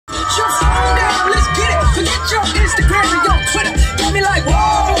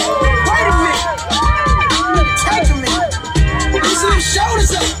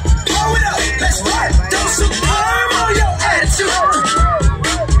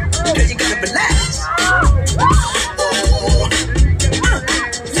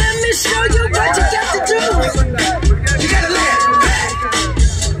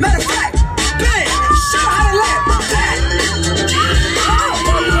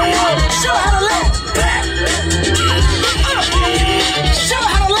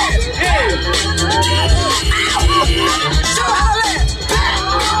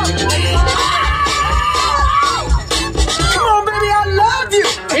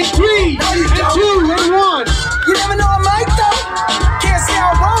3 and 2 and 1. You never know I might though. Can't say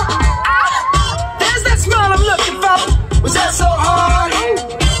I won't. There's that smile I'm looking for. Was that so hard?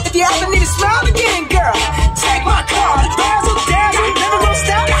 If you ever need a smile again, girl, take my card. Dazzle, dazzle, never gonna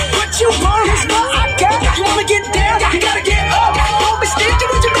stop. What you want is what I got. You wanna get down, you gotta get up. Don't be stingy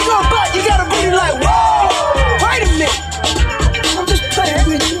with your big old butt. You gotta be like, whoa, wait a minute. I'm just playing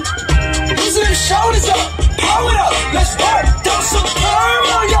with you. Loosen your shoulders up, pull it up, let's work. Throw some firm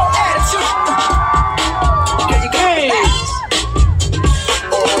on your attitude. There you go.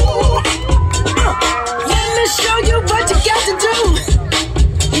 Let me show you what you got to do.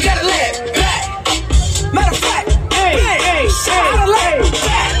 You gotta lay it back. Matter of fact, show how to lay it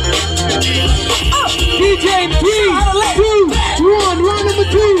back. DJ 3, 2, 1, round number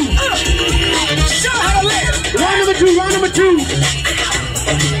 2. Show how to lay it. Round number 2, round number 2.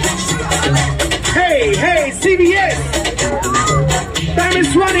 Hey, CBS. Time is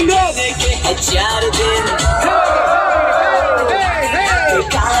running up. Hey,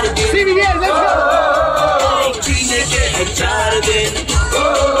 CBS, let's go.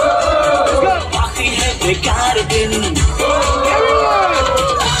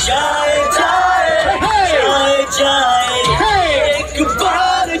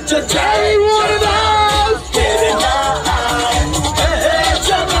 Everyone in the house.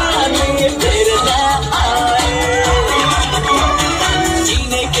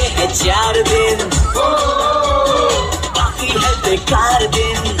 चार दिन बाकी है बेकार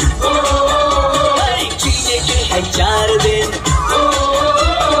दिन जीने के है 4 दिन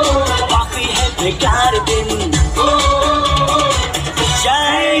बाकी है बेकार दिन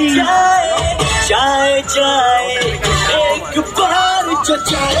जाए जाए जाए जाए एक बार जो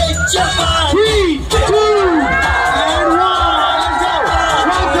जाए जवान 3, 2 and 1.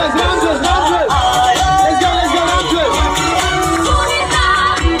 Let's go.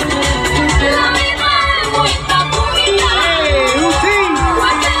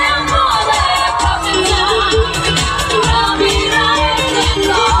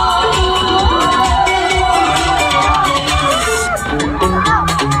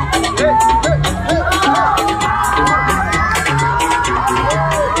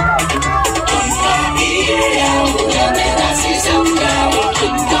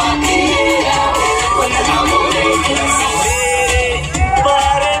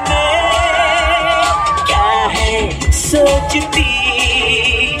 सोचती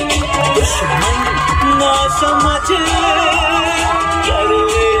दुश्मन ना समझ कर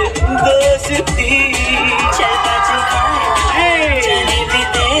ले दोस्ती चलता चुकाए जाने भी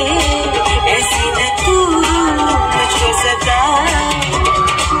दे ऐसी न तू मुझको सदा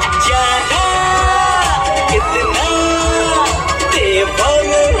जाना कितना बेबल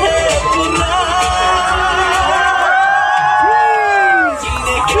है बुरा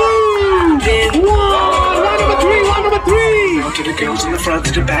जीने के दिन to the girls in the front,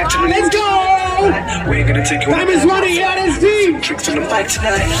 to the back, to the Let's go! We're gonna take you. Time is running, yeah, that's deep. Tricks on the mic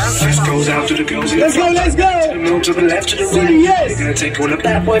tonight. This goes out to the girls in the front. Let's go. To the middle, to the left, to the right. Yes. We're gonna take you on a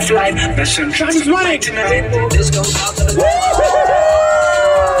bad boy flight. Best and Time is running tonight. This goes out to the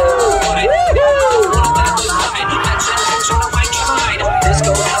This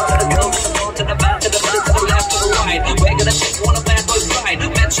goes out to the girls to the back, to the middle, to the left, to the right. We're gonna take you on a bad boy flight.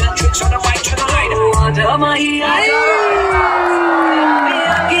 Best and tricks on the mic tonight.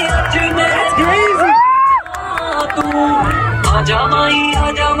 That's crazy. आजा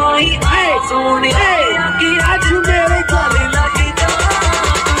माई आए सोने की आज मेरे गले लगी जा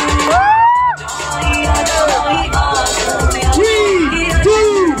 3, 2,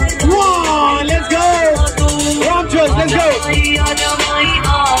 1, let's go. Ram trust, let's go. आजा माई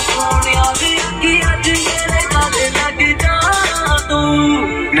आ सोने की आज मेरे गले लगी जा तू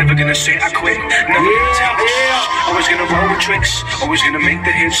Never gonna say I quit. Never gonna tell the truth. Always gonna roll with tricks. Always gonna make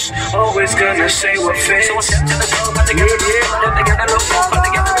the hits. Always gonna say what fits. So I step to the club, but they get a look off, but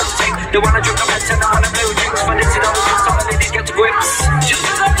they get a look take. They wanna drink a mess and I wanna blue drinks. But it's all some of ladies get to grips. Just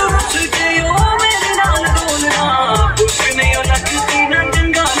like the roots today, oh, man, I'm gonna push me on like you see, and then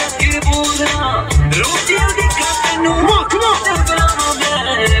gonna give you Roti di kapenu. Come on.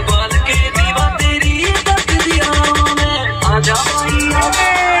 Bal ke diva teri tak diya main. Aaja mai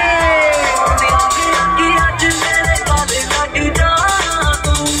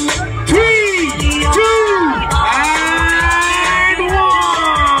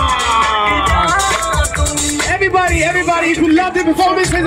Everybody, if you love the performance,